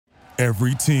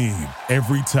Every team,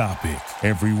 every topic,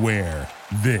 everywhere.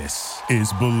 This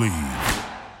is Believe.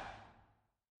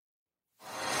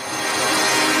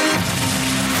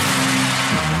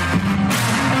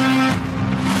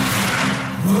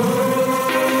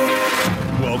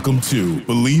 Welcome to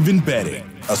Believe in Betting,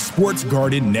 a Sports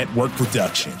Garden Network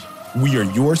production. We are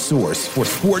your source for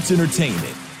sports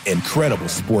entertainment and credible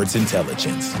sports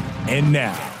intelligence. And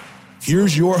now,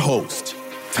 here's your host,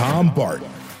 Tom Barton.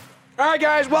 All right,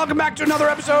 guys, welcome back to another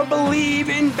episode of Believe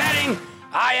in Betting.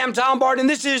 I am Tom Barton.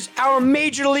 This is our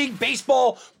Major League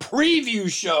Baseball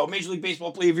preview show. Major League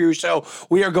Baseball preview show.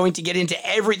 We are going to get into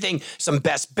everything. Some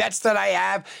best bets that I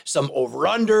have, some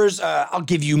over-unders. I'll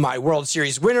give you my World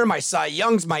Series winner, my Cy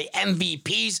Youngs, my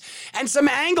MVPs, and some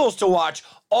angles to watch.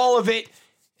 All of it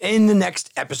in the next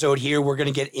episode here. We're going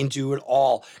to get into it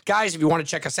all. Guys, if you want to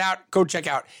check us out, go check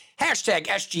out hashtag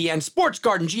SGN Sports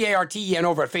Garden, GARTEN,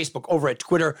 over at Facebook, over at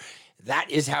Twitter.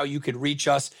 That is how you could reach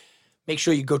us. Make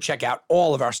sure you go check out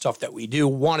all of our stuff that we do.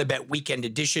 Wanna Bet Weekend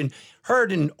Edition,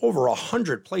 heard in over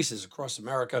 100 places across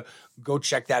America. Go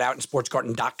check that out in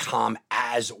sportsgarden.com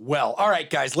as well. All right,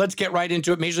 guys, let's get right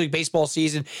into it. Major League Baseball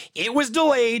season, it was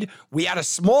delayed. We had a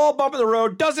small bump in the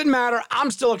road. Doesn't matter.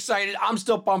 I'm still excited. I'm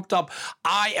still pumped up.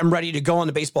 I am ready to go on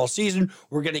the baseball season.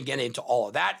 We're going to get into all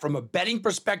of that. From a betting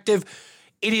perspective,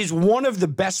 it is one of the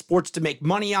best sports to make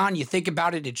money on. You think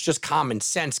about it, it's just common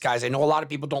sense, guys. I know a lot of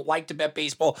people don't like to bet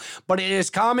baseball, but it is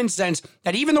common sense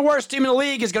that even the worst team in the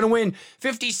league is going to win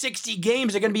 50, 60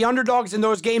 games. They're going to be underdogs in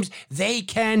those games. They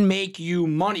can make you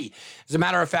money. As a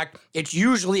matter of fact, it's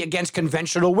usually against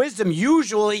conventional wisdom.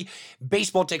 Usually,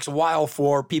 baseball takes a while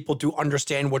for people to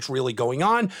understand what's really going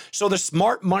on. So the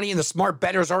smart money and the smart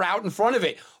bettors are out in front of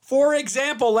it. For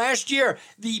example, last year,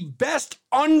 the best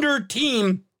under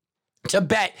team to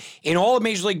bet in all of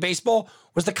Major League Baseball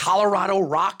was the Colorado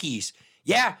Rockies.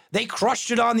 Yeah, they crushed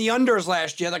it on the unders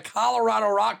last year, the Colorado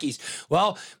Rockies.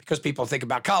 Well, because people think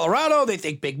about Colorado, they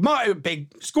think big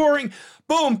scoring.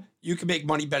 Boom, you can make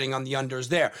money betting on the unders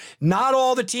there. Not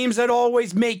all the teams that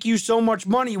always make you so much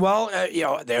money,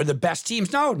 they're the best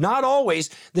teams. No, not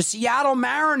always. The Seattle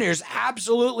Mariners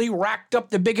absolutely racked up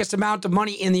the biggest amount of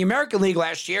money in the American League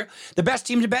last year. The best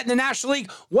team to bet in the National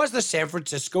League was the San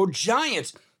Francisco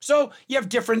Giants. So you have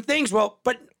different things. Well,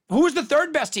 but who was the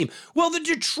third best team? Well, the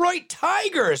Detroit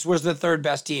Tigers was the third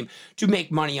best team to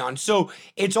make money on. So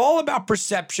it's all about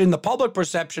perception, the public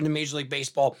perception in Major League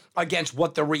Baseball against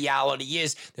what the reality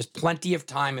is. There's plenty of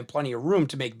time and plenty of room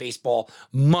to make baseball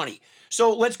money.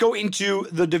 So let's go into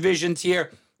the divisions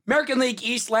here. American League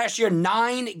East last year,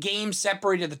 9 games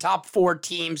separated the top 4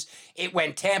 teams. It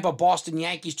went Tampa, Boston,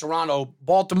 Yankees, Toronto,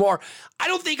 Baltimore. I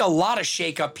don't think a lot of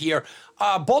shakeup here.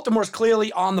 Baltimore's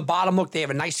clearly on the bottom. Look, they have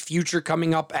a nice future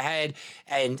coming up ahead,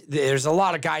 and there's a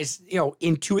lot of guys,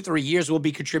 in 2 or 3 years will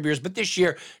be contributors, but this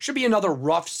year should be another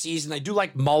rough season. I do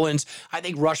like Mullins. I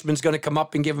think Rushman's going to come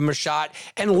up and give him a shot,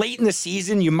 and late in the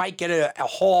season, you might get a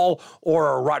Hall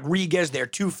or a Rodriguez. They're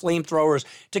 2 flamethrowers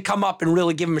to come up and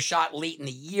really give him a shot late in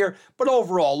the year, but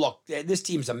overall, look, this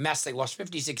team's a mess. They lost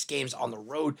 56 games on the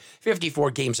road,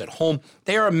 54 games at home.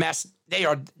 They are a mess. They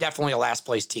are definitely a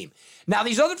last-place team. Now,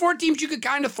 these other 4 teams you could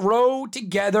kind of throw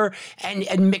together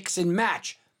and mix and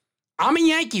match. I'm a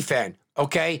Yankee fan,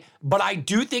 okay? But I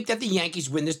do think that the Yankees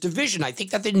win this division. I think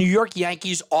that the New York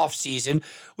Yankees offseason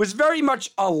was very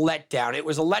much a letdown. It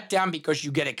was a letdown because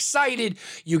you get excited,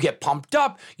 you get pumped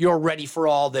up, you're ready for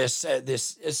all this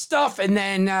stuff, and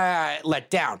then let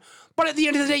down. But at the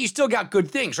end of the day, you still got good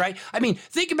things, right? I mean,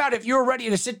 think about if you're ready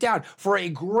to sit down for a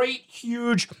great,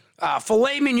 huge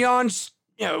filet mignon,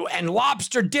 and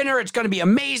lobster dinner. It's going to be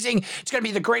amazing. It's going to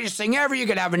be the greatest thing ever. You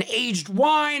could have an aged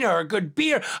wine or a good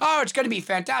beer. Oh, it's going to be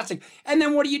fantastic. And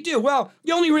then what do? Well,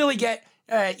 you only really get,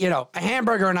 a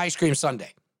hamburger and ice cream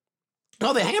sundae.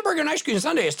 No, the hamburger and ice cream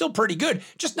sundae is still pretty good,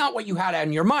 just not what you had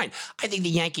in your mind. I think the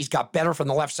Yankees got better from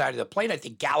the left side of the plate. I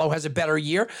think Gallo has a better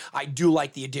year. I do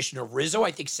like the addition of Rizzo.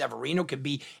 I think Severino could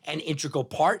be an integral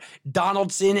part.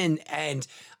 Donaldson and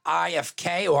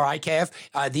IKF,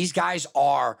 these guys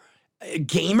are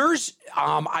gamers.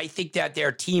 I think that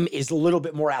their team is a little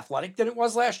bit more athletic than it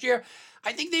was last year.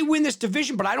 I think they win this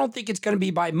division, but I don't think it's going to be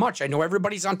by much. I know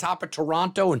everybody's on top of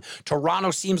Toronto, and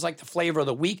Toronto seems like the flavor of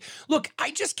the week. Look,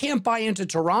 I just can't buy into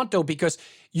Toronto because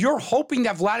you're hoping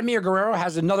that Vladimir Guerrero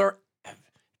has another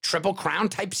Triple Crown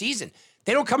type season.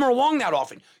 They don't come along that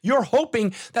often. You're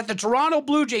hoping that the Toronto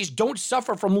Blue Jays don't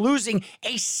suffer from losing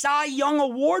a Cy Young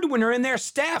Award winner in their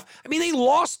staff. I mean, they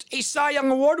lost a Cy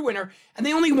Young Award winner, and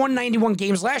they only won 91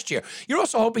 games last year. You're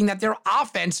also hoping that their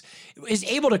offense is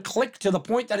able to click to the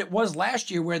point that it was last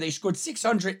year where they scored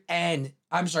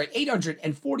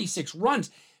 846 runs.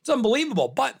 It's unbelievable.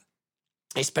 But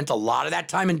They spent a lot of that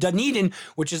time in Dunedin,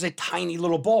 which is a tiny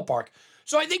little ballpark.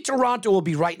 So I think Toronto will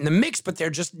be right in the mix, but they're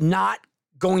just not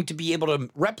going to be able to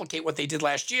replicate what they did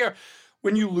last year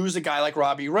when you lose a guy like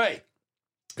Robbie Ray.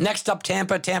 Next up,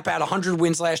 Tampa. Tampa had 100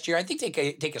 wins last year. I think they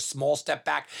take a small step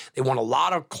back. They won a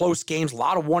lot of close games, a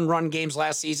lot of one-run games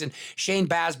last season. Shane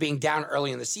Baz being down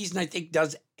early in the season, I think,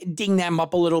 does ding them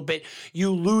up a little bit.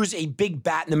 You lose a big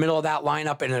bat in the middle of that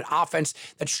lineup and an offense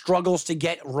that struggles to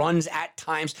get runs at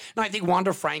times. Now, I think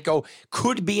Wander Franco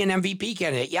could be an MVP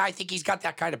candidate. Yeah, I think he's got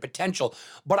that kind of potential,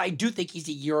 but I do think he's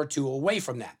a year or two away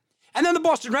from that. And then the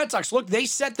Boston Red Sox, look, they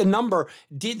set the number,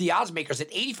 did the odds makers at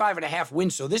 85.5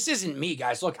 wins. So this isn't me,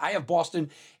 guys. Look, I have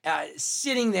Boston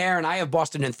sitting there, and I have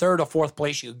Boston in third or fourth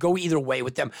place. You could go either way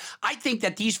with them. I think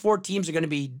that these 4 teams are going to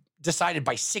be decided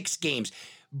by 6 games.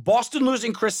 Boston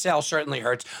losing Chris Sale certainly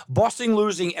hurts. Boston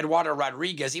losing Eduardo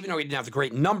Rodriguez, even though he didn't have the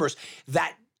great numbers,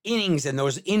 that innings and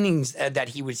those innings that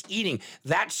he was eating,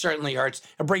 that certainly hurts.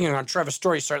 And bringing on Trevor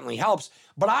Story certainly helps.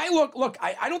 But I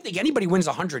don't think anybody wins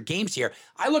 100 games here.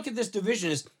 I look at this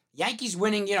division as Yankees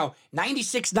winning,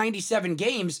 96, 97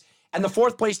 games, and the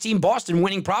fourth place team, Boston,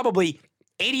 winning probably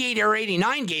 88 or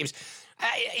 89 games.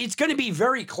 It's going to be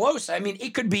very close. I mean,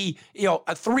 it could be,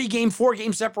 a 3-game,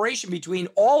 4-game separation between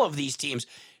all of these teams.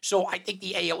 So I think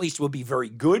the AL East will be very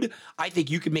good. I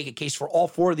think you could make a case for all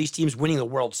 4 of these teams winning the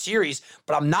World Series,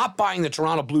 but I'm not buying the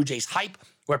Toronto Blue Jays hype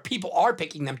where people are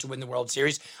picking them to win the World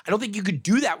Series. I don't think you could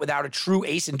do that without a true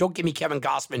ace, and don't give me Kevin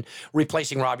Gausman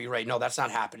replacing Robbie Ray. No, that's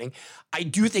not happening. I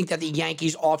do think that the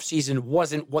Yankees offseason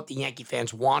wasn't what the Yankee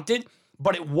fans wanted,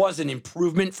 but it was an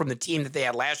improvement from the team that they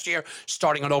had last year,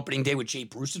 starting on opening day with Jay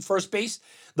Bruce at first base.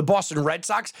 The Boston Red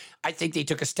Sox, I think they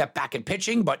took a step back in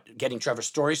pitching, but getting Trevor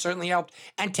Story certainly helped.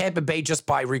 And Tampa Bay, just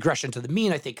by regression to the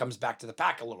mean, I think comes back to the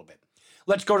pack a little bit.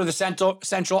 Let's go to the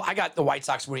Central. I got the White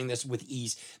Sox winning this with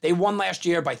ease. They won last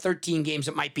year by 13 games.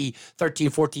 It might be 13,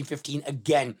 14, 15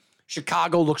 again.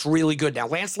 Chicago looks really good. Now,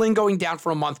 Lance Lynn going down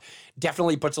for a month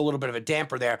definitely puts a little bit of a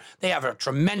damper there. They have a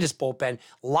tremendous bullpen,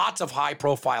 lots of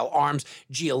high-profile arms.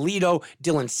 Giolito,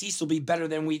 Dylan Cease will be better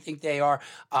than we think they are.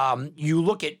 You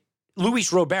look at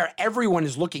Luis Robert, everyone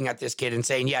is looking at this kid and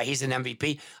saying, yeah, he's an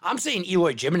MVP. I'm saying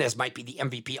Eloy Jimenez might be the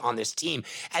MVP on this team.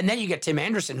 And then you get Tim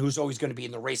Anderson, who's always going to be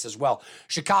in the race as well.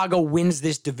 Chicago wins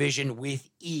this division with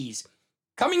ease.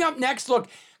 Coming up next, look,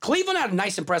 Cleveland had a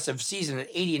nice, impressive season at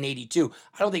 80 and 82.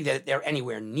 I don't think that they're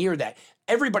anywhere near that.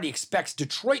 Everybody expects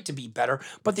Detroit to be better,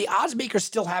 but the odds makers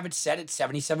still have it set at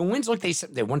 77 wins. Look,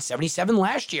 they won 77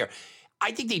 last year.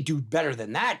 I think they do better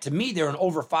than that. To me, they're an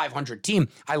over 500 team.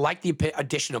 I like the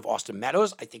addition of Austin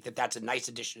Meadows. I think that that's a nice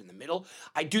addition in the middle.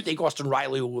 I do think Austin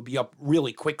Riley will be up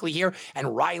really quickly here.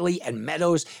 And Riley and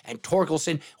Meadows and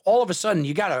Torkelson, all of a sudden,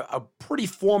 you got a pretty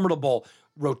formidable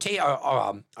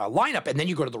lineup, and then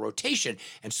you go to the rotation,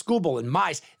 and Skubal and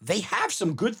Mize, they have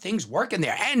some good things working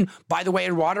there. And, by the way,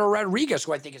 Eduardo Rodriguez,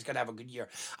 who I think is going to have a good year.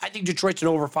 I think Detroit's an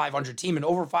over 500 team, and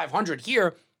over 500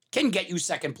 here can get you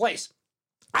second place.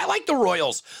 I like the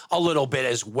Royals a little bit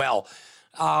as well.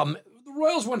 The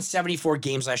Royals won 74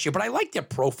 games last year, but I like their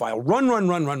profile.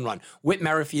 Run. Whit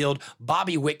Merrifield,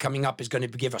 Bobby Witt coming up is going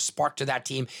to give a spark to that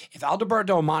team. If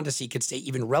Alberto Mondesi could stay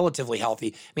even relatively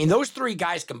healthy, I mean, those 3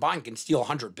 guys combined can steal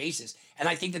 100 bases, and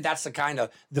I think that that's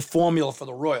the formula for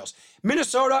the Royals.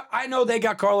 Minnesota, I know they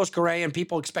got Carlos Correa, and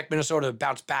people expect Minnesota to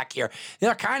bounce back here.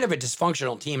 They're kind of a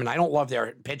dysfunctional team, and I don't love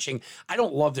their pitching. I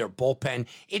don't love their bullpen.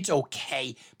 It's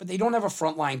okay, but they don't have a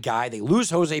frontline guy. They lose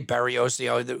Jose Berrios,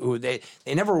 who they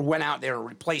never went out there and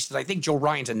replaced it. I think Joe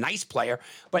Ryan's a nice player,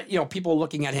 but people are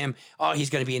looking at him, oh,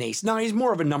 he's going to be an ace. No, he's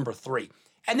more of a number 3.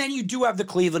 And then you do have the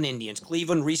Cleveland Indians.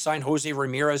 Cleveland re-signed Jose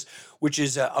Ramirez, which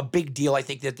is a big deal. I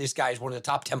think that this guy is one of the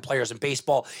top 10 players in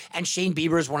baseball. And Shane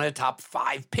Bieber is one of the top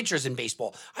 5 pitchers in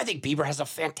baseball. I think Bieber has a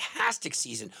fantastic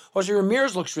season. Jose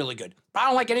Ramirez looks really good. But I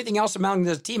don't like anything else among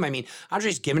the team. I mean,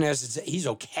 Andres Gimenez, he's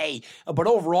okay. But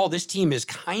overall, this team is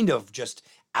kind of just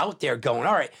out there going,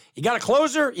 all right, you got a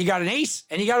closer, you got an ace,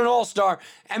 and you got an all-star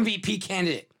MVP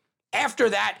candidate. After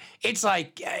that, it's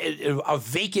like a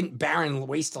vacant, barren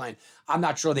wasteland. I'm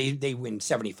not sure they win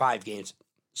 75 games.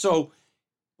 So,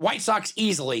 White Sox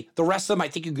easily. The rest of them, I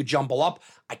think you could jumble up.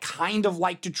 I kind of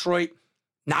like Detroit.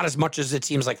 Not as much as it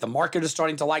seems like the market is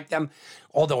starting to like them,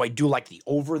 although I do like the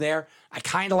over there. I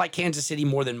kind of like Kansas City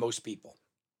more than most people.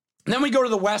 And then we go to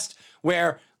the West,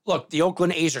 where, look, the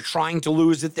Oakland A's are trying to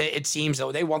lose it seems,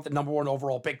 though. They want the number 1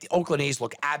 overall pick. The Oakland A's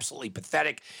look absolutely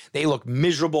pathetic. They look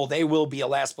miserable. They will be a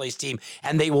last-place team,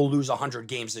 and they will lose 100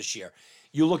 games this year.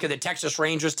 You look at the Texas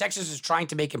Rangers. Texas is trying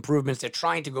to make improvements. They're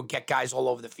trying to go get guys all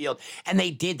over the field, and they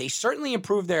did. They certainly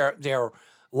improved their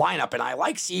lineup. And I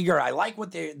like Seager. I like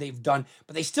what they've done,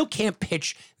 but they still can't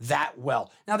pitch that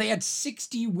well. Now, they had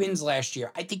 60 wins last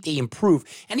year. I think they improve.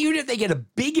 And even if they get a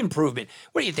big improvement,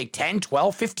 what do you think, 10,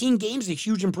 12, 15 games, a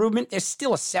huge improvement? They're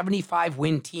still a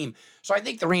 75-win team. So I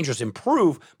think the Rangers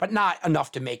improve, but not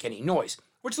enough to make any noise,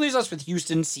 which leaves us with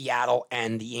Houston, Seattle,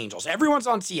 and the Angels. Everyone's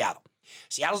on Seattle.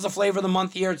 Seattle's the flavor of the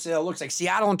month here. It looks like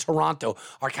Seattle and Toronto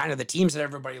are kind of the teams that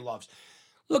everybody loves.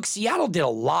 Look, Seattle did a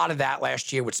lot of that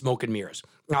last year with smoke and mirrors.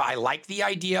 Now, I like the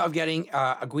idea of getting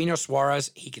Aguino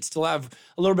Suarez. He could still have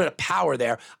a little bit of power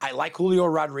there. I like Julio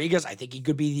Rodriguez. I think he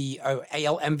could be the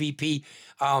AL MVP.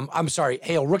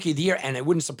 AL Rookie of the Year, and it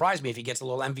wouldn't surprise me if he gets a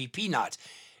little MVP nods.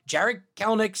 Jarred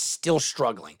Kelenic's still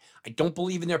struggling. I don't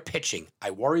believe in their pitching.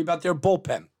 I worry about their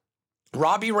bullpen.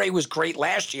 Robbie Ray was great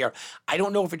last year. I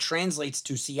don't know if it translates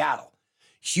to Seattle.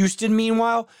 Houston,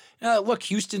 meanwhile, look,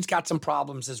 Houston's got some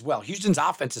problems as well. Houston's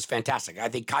offense is fantastic. I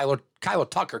think Kyler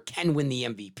Tucker can win the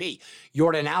MVP.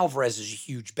 Yordan Alvarez is a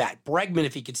huge bat. Bregman,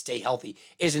 if he could stay healthy,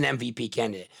 is an MVP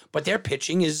candidate. But their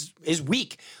pitching is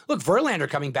weak. Look, Verlander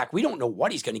coming back, we don't know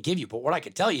what he's going to give you, but what I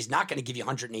could tell you, he's not going to give you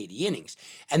 180 innings.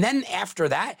 And then after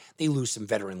that, they lose some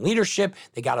veteran leadership.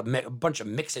 They got a bunch of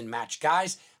mix and match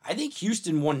guys. I think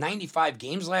Houston won 95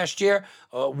 games last year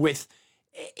with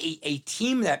a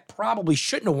team that probably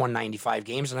shouldn't have won 95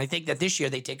 games, and I think that this year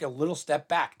they take a little step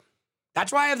back.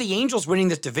 That's why I have the Angels winning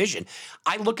this division.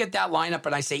 I look at that lineup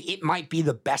and I say it might be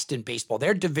the best in baseball.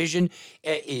 Their division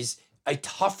is a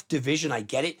tough division, I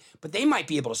get it, but they might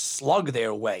be able to slug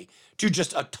their way to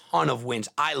just a ton of wins.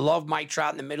 I love Mike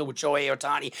Trout in the middle with Shohei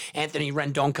Ohtani, Anthony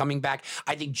Rendon coming back.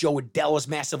 I think Joe Adele is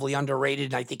massively underrated,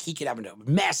 and I think he could have a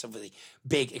massively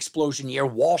big explosion year.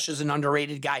 Walsh is an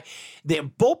underrated guy. Their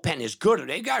bullpen is good.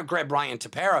 They got to grab Brian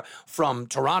Tepera from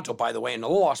Toronto, by the way, and the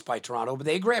loss by Toronto, but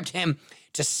they grabbed him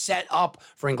to set up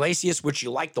for Iglesias, which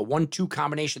you like the 1-2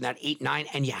 combination, that 8-9,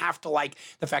 and you have to like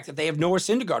the fact that they have Noah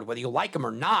Syndergaard, whether you like him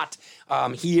or not.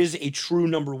 He is a true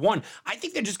number one. I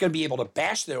think they're just going to be able to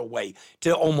bash their way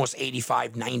to almost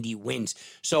 85, 90 wins.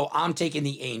 So I'm taking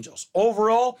the Angels.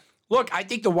 Overall, look, I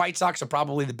think the White Sox are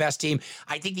probably the best team.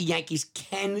 I think the Yankees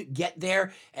can get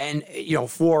there, and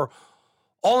for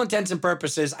all intents and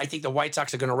purposes, I think the White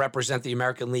Sox are going to represent the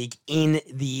American League in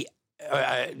the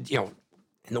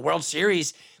in the World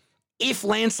Series if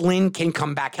Lance Lynn can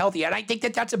come back healthy. And I think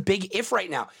that that's a big if right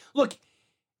now. Look,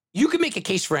 you can make a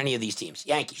case for any of these teams.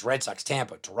 Yankees, Red Sox,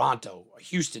 Tampa, Toronto,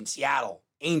 Houston, Seattle,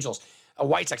 Angels,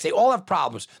 White Sox. They all have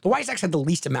problems. The White Sox had the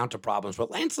least amount of problems,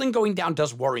 but Lance Lynn going down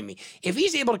does worry me. If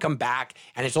he's able to come back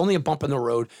and it's only a bump in the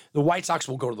road, the White Sox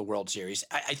will go to the World Series.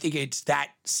 I think it's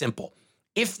that simple.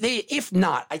 If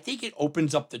not, I think it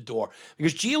opens up the door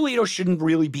because Giolito shouldn't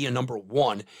really be a number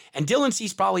one, and Dylan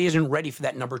Cease probably isn't ready for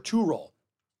that number two role.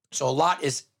 So a lot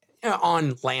is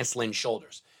on Lance Lynn's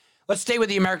shoulders. Let's stay with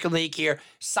the American League here.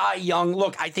 Cy Young.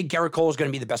 Look, I think Garrett Cole is going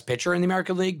to be the best pitcher in the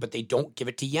American League, but they don't give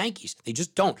it to Yankees. They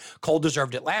just don't. Cole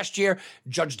deserved it last year.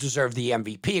 Judge deserved the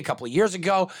MVP a couple of years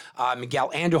ago. Miguel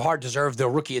Andujar deserved the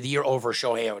Rookie of the Year over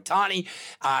Shohei Ohtani.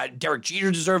 Derek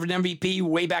Jeter deserved an MVP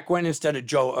way back when instead of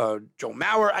Joe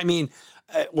Mauer.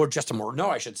 Or Justin Morneau,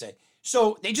 I should say.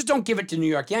 So they just don't give it to New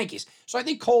York Yankees. So I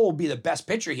think Cole will be the best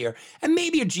pitcher here. And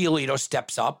maybe a Giolito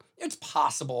steps up. It's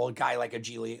possible a guy like a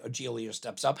Giolito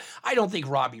steps up. I don't think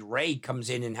Robbie Ray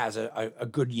comes in and has a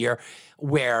good year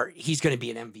where he's going to be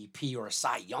an MVP or a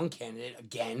Cy Young candidate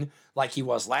again, like he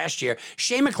was last year.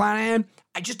 Shane McClanahan,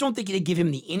 I just don't think they give him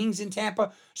the innings in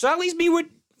Tampa. So that leaves me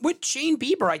with Shane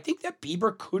Bieber. I think that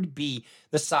Bieber could be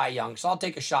the Cy Young, so I'll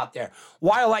take a shot there.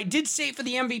 While I did say for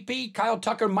the MVP, Kyle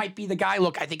Tucker might be the guy.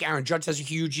 Look, I think Aaron Judge has a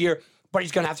huge year, but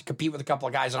he's going to have to compete with a couple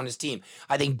of guys on his team.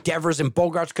 I think Devers and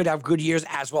Bogarts could have good years,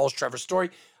 as well as Trevor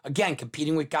Story. Again,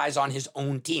 competing with guys on his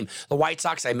own team. The White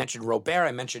Sox, I mentioned Robert,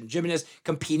 I mentioned Jimenez,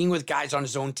 competing with guys on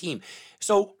his own team.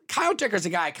 So Kyle Tucker's a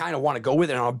guy I kind of want to go with.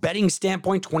 And on a betting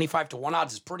standpoint, 25-1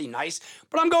 odds is pretty nice,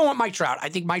 but I'm going with Mike Trout. I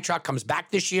think Mike Trout comes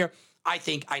back this year. I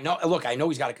know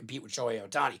he's got to compete with Shohei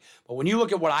Ohtani, but when you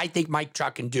look at what I think Mike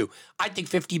Trout can do, I think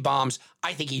 50 bombs,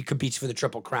 I think he competes for the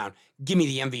Triple Crown. Give me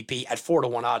the MVP at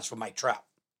 4-1 odds for Mike Trout.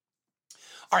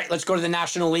 All right, let's go to the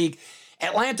National League.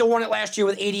 Atlanta won it last year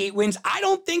with 88 wins. I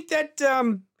don't think that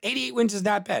 88 wins is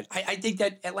that bad. I think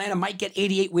that Atlanta might get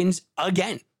 88 wins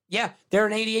again. Yeah, they're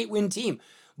an 88-win team.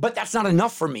 But that's not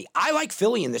enough for me. I like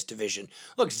Philly in this division.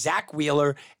 Look, Zach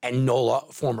Wheeler and Nola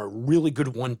form a really good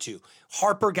 1-2.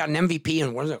 Harper got an MVP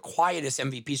and one of the quietest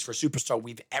MVPs for a superstar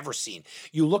we've ever seen.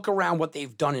 You look around what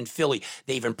they've done in Philly.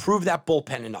 They've improved that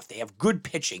bullpen enough. They have good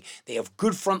pitching. They have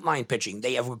good frontline pitching.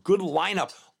 They have a good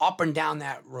lineup up and down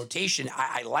that rotation.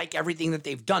 I like everything that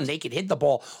they've done. They could hit the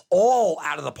ball all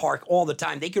out of the park all the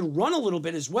time. They could run a little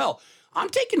bit as well. I'm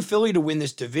taking Philly to win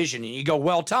this division. And you go,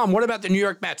 well, Tom, what about the New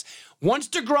York Mets? Once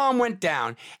DeGrom went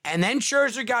down and then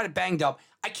Scherzer got it banged up,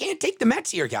 I can't take the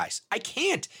Mets here, guys. I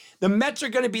can't. The Mets are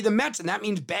going to be the Mets, and that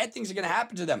means bad things are going to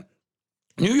happen to them.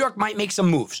 New York might make some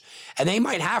moves, and they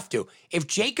might have to. If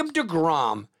Jacob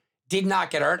DeGrom did not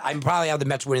get hurt, I'd probably have the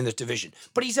Mets winning this division.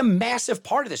 But he's a massive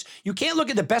part of this. You can't look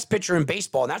at the best pitcher in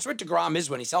baseball, and that's what DeGrom is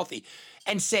when he's healthy,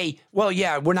 and say, well,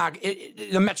 yeah,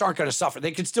 the Mets aren't going to suffer.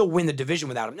 They could still win the division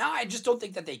without him. No, I just don't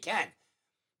think that they can.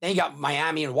 Then you got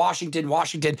Miami and Washington.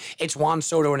 Washington, it's Juan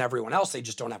Soto and everyone else. They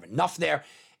just don't have enough there.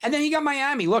 And then you got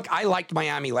Miami. Look, I liked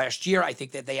Miami last year. I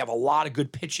think that they have a lot of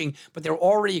good pitching, but they're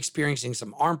already experiencing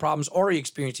some arm problems, already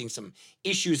experiencing some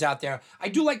issues out there. I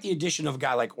do like the addition of a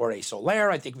guy like Jorge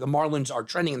Soler. I think the Marlins are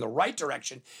trending in the right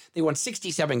direction. They won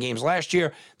 67 games last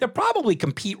year. They'll probably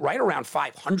compete right around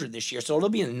 500 this year, so it'll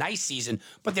be a nice season,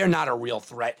 but they're not a real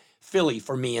threat. Philly,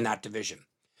 for me, in that division.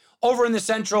 Over in the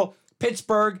Central,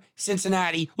 Pittsburgh,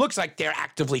 Cincinnati, looks like they're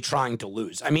actively trying to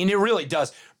lose. I mean, it really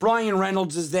does. Brian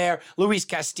Reynolds is there, Luis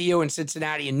Castillo in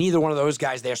Cincinnati, and neither one of those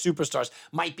guys, they're superstars,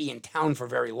 might be in town for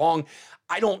very long.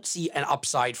 I don't see an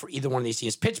upside for either one of these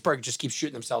teams. Pittsburgh just keeps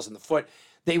shooting themselves in the foot.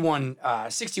 They won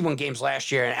 61 games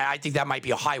last year, and I think that might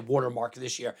be a high watermark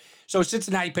this year. So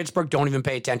Cincinnati, Pittsburgh, don't even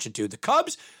pay attention to. The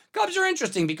Cubs are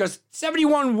interesting because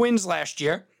 71 wins last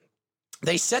year.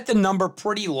 They set the number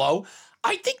pretty low.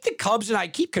 I think the Cubs, and I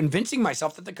keep convincing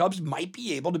myself that the Cubs might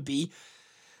be able to be,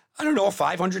 I don't know, a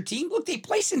 500 team. Look, they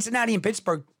play Cincinnati and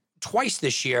Pittsburgh twice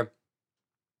this year.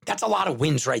 That's a lot of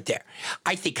wins right there.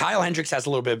 I think Kyle Hendricks has a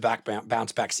little bit of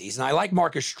bounce back season. I like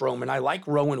Marcus Stroman. I like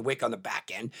Rowan Wick on the back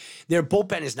end. Their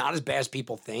bullpen is not as bad as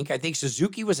people think. I think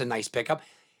Suzuki was a nice pickup.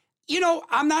 You know,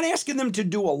 I'm not asking them to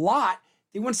do a lot.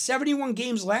 They won 71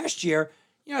 games last year.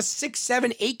 6,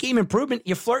 7, 8 game improvement.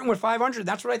 You're flirting with 500.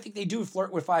 That's what I think they do,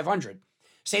 flirt with 500.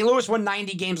 St. Louis won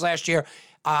 90 games last year.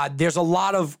 There's a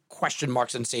lot of question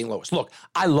marks in St. Louis. Look,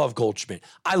 I love Goldschmidt.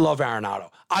 I love Arenado.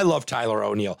 I love Tyler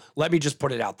O'Neill. Let me just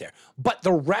put it out there. But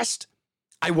the rest,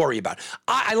 I worry about.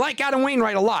 I like Adam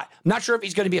Wainwright a lot. I'm not sure if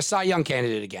he's going to be a Cy Young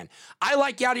candidate again. I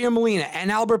like Yadier Molina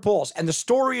and Albert Pujols, and the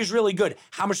story is really good.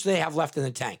 How much do they have left in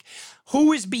the tank?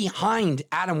 Who is behind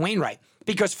Adam Wainwright?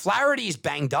 Because Flaherty is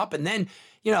banged up, and then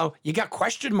you got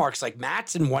question marks like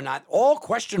Matz and whatnot, all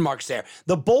question marks there.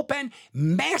 The bullpen,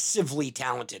 massively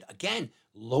talented. Again,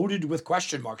 loaded with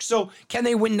question marks. So can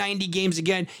they win 90 games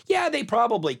again? Yeah, they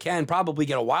probably can, probably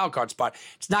get a wild card spot.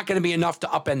 It's not going to be enough to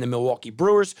upend the Milwaukee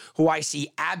Brewers, who I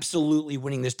see absolutely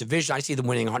winning this division. I see them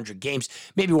winning 100 games,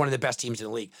 maybe one of the best teams in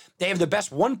the league. They have the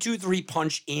best 1-2-3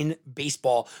 punch in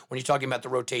baseball when you're talking about the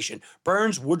rotation.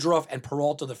 Burns, Woodruff, and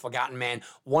Peralta, the forgotten man.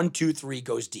 1-2-3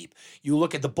 goes deep. You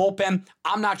look at the bullpen,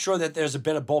 I'm not sure that there's a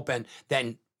better bullpen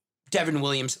than Devin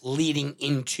Williams leading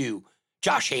into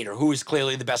Josh Hader, who is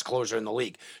clearly the best closer in the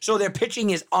league. So their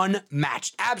pitching is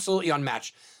unmatched, absolutely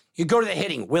unmatched. You go to the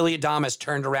hitting. Willy Adames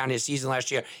turned around his season last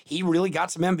year. He really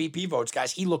got some MVP votes,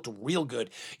 guys. He looked real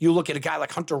good. You look at a guy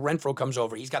like Hunter Renfroe comes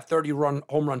over. He's got 30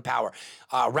 home run power.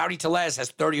 Rowdy Tellez has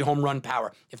 30 home run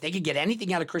power. If they could get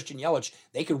anything out of Christian Yelich,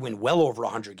 they could win well over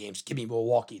 100 games. Give me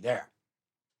Milwaukee there.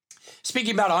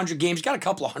 Speaking about 100 games, you got a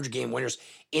couple of 100-game winners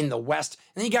in the West,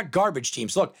 and then you got garbage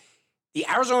teams. Look, the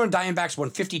Arizona Diamondbacks won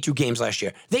 52 games last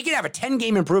year. They could have a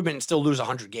 10-game improvement and still lose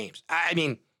 100 games. I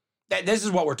mean, this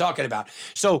is what we're talking about.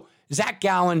 So Zach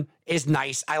Gallen is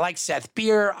nice. I like Seth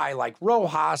Beer. I like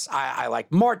Rojas. I like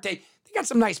Marte. They got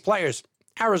some nice players.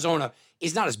 Arizona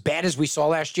is not as bad as we saw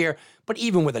last year, but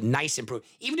even with a nice improvement,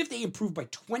 even if they improve by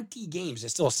 20 games,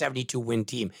 it's still a 72-win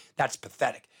team. That's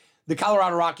pathetic. The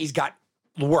Colorado Rockies got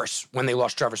worse when they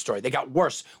lost Trevor Story. They got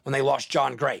worse when they lost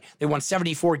John Gray. They won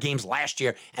 74 games last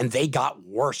year, and they got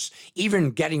worse.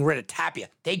 Even getting rid of Tapia,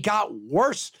 they got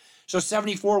worse. So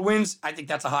 74 wins, I think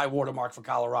that's a high watermark for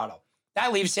Colorado.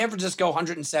 That leaves San Francisco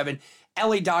 107,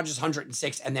 LA Dodgers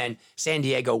 106, and then San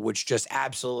Diego, which just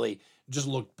absolutely just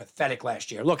looked pathetic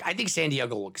last year. Look, I think San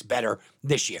Diego looks better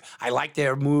this year. I like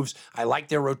their moves. I like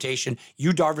their rotation.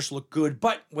 Yu Darvish looked good,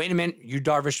 but wait a minute. Yu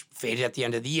Darvish faded at the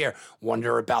end of the year.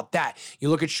 Wonder about that. You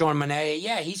look at Sean Manaea.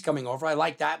 Yeah, he's coming over. I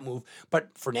like that move.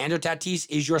 But Fernando Tatis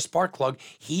is your spark plug.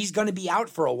 He's going to be out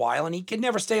for a while, and he can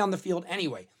never stay on the field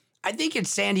anyway. I think it's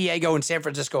San Diego and San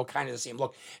Francisco kind of the same.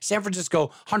 Look, San Francisco,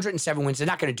 107 wins. They're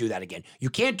not going to do that again.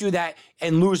 You can't do that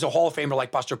and lose a Hall of Famer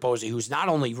like Buster Posey, who's not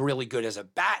only really good as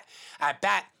at bat,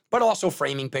 but also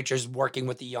framing pitchers, working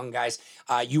with the young guys.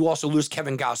 You also lose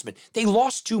Kevin Gausman. They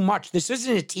lost too much. This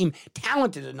isn't a team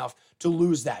talented enough to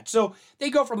lose that. So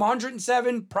they go from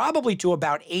 107 probably to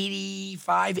about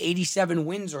 85, 87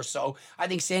 wins or so. I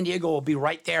think San Diego will be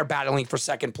right there battling for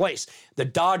second place. The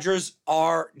Dodgers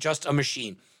are just a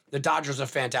machine. The Dodgers are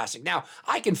fantastic. Now,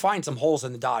 I can find some holes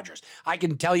in the Dodgers. I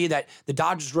can tell you that the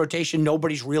Dodgers rotation,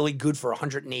 nobody's really good for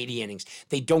 180 innings.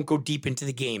 They don't go deep into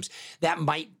the games. That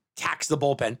might tax the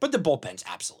bullpen, but the bullpen's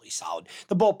absolutely solid.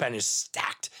 The bullpen is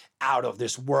stacked out of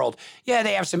this world. Yeah,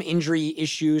 they have some injury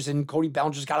issues, and Cody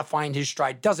Bellinger's got to find his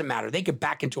stride. Doesn't matter. They could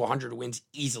back into 100 wins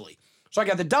easily. So I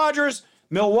got the Dodgers,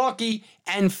 Milwaukee,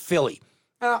 and Philly.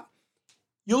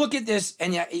 You look at this,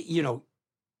 and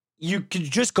you could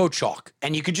just go chalk,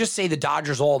 and you could just say the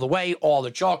Dodgers all the way, all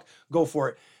the chalk, go for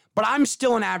it. But I'm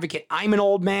still an advocate. I'm an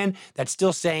old man that's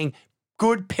still saying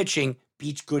good pitching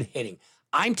beats good hitting.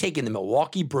 I'm taking the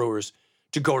Milwaukee Brewers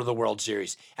to go to the World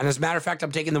Series. And as a matter of fact,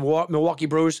 I'm taking the Milwaukee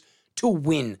Brewers to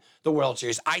win the World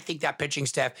Series. I think that pitching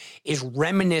staff is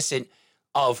reminiscent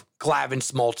of Glavine,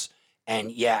 Smoltz,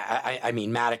 and I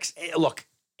mean Maddox. Look,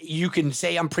 you can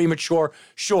say I'm premature,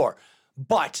 sure,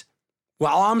 but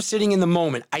while I'm sitting in the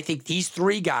moment, I think these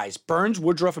three guys, Burns,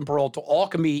 Woodruff, and Peralta, all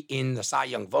can be in the Cy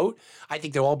Young vote. I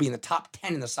think they'll all be in the top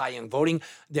 10 in the Cy Young voting.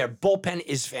 Their bullpen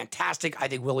is fantastic. I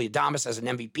think Willy Adames has an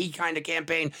MVP kind of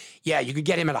campaign. Yeah, you could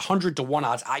get him at 100 to 1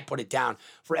 odds. I put it down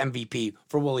for MVP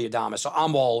for Willy Adames, so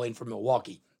I'm all in for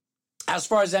Milwaukee. As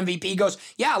far as MVP goes,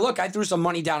 yeah, look, I threw some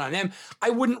money down on him. I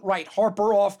wouldn't write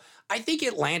Harper off. I think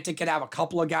Atlanta could have a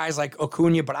couple of guys like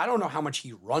Acuna, but I don't know how much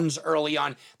he runs early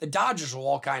on. The Dodgers will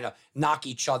all kind of knock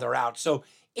each other out. So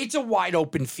it's a wide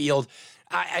open field.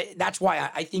 That's why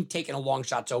I think taking a long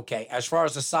shot's okay. As far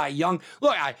as the Cy Young,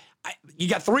 look, you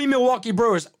got 3 Milwaukee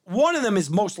Brewers. One of them is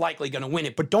most likely going to win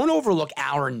it, but don't overlook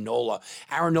Aaron Nola.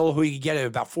 Aaron Nola, who you could get at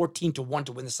about 14 to 1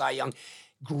 to win the Cy Young.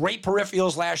 Great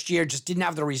peripherals last year, just didn't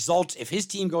have the results. If his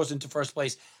team goes into first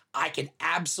place, I can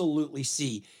absolutely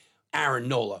see Aaron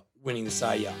Nola winning the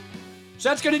Cy Young. So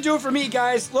that's going to do it for me,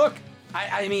 guys. Look,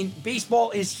 I mean,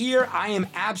 baseball is here. I am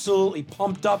absolutely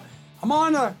pumped up. I'm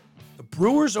on the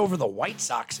Brewers over the White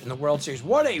Sox in the World Series.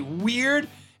 What a weird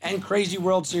and crazy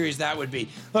World Series that would be.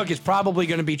 Look, it's probably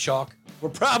going to be chalk. We're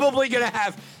probably going to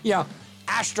have,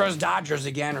 Astros, Dodgers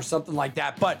again or something like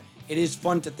that. But it is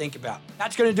fun to think about.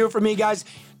 That's going to do it for me, guys.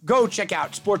 Go check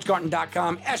out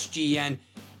sportsgarden.com, SGN.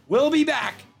 We'll be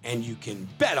back, and you can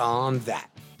bet on that.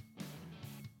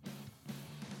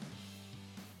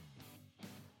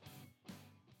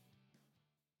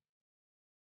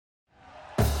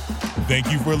 Thank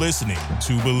you for listening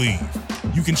to Believe.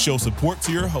 You can show support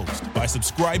to your host by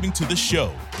subscribing to the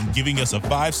show and giving us a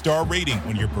 5-star rating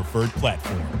on your preferred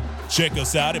platform. Check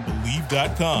us out at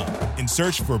Believe.com and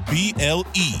search for BLEAV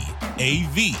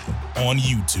on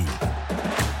YouTube.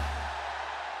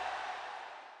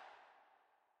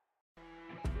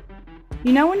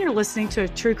 You know when you're listening to a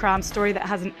true crime story that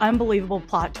has an unbelievable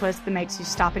plot twist that makes you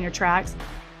stop in your tracks?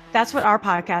 That's what our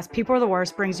podcast, People Are the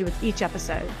Worst, brings you with each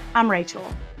episode. I'm Rachel.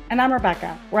 And I'm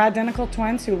Rebecca. We're identical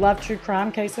twins who love true crime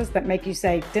cases that make you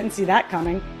say, didn't see that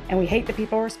coming, and we hate the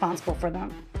people responsible for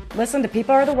them. Listen to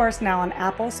People Are the Worst now on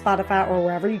Apple, Spotify, or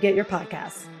wherever you get your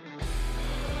podcasts.